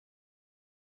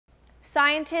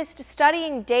Scientists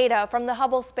studying data from the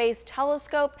Hubble Space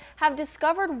Telescope have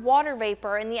discovered water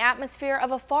vapor in the atmosphere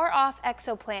of a far-off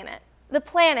exoplanet. The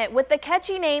planet, with the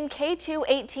catchy name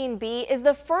K2-18b, is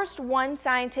the first one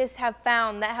scientists have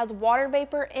found that has water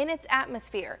vapor in its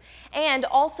atmosphere and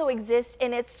also exists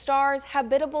in its star's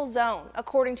habitable zone,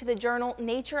 according to the journal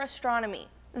Nature Astronomy.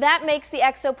 That makes the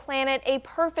exoplanet a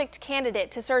perfect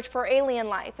candidate to search for alien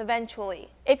life eventually.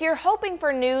 If you're hoping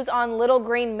for news on little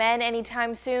green men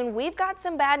anytime soon, we've got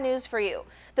some bad news for you.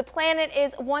 The planet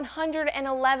is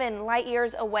 111 light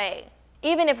years away.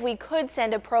 Even if we could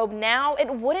send a probe now, it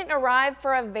wouldn't arrive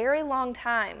for a very long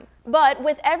time. But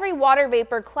with every water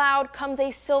vapor cloud comes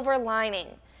a silver lining.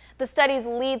 The study's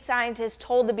lead scientist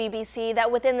told the BBC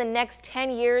that within the next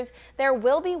 10 years, there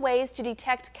will be ways to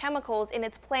detect chemicals in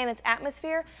its planet's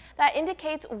atmosphere that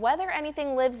indicates whether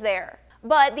anything lives there.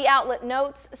 But the outlet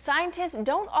notes, scientists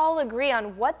don't all agree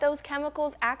on what those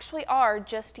chemicals actually are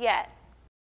just yet.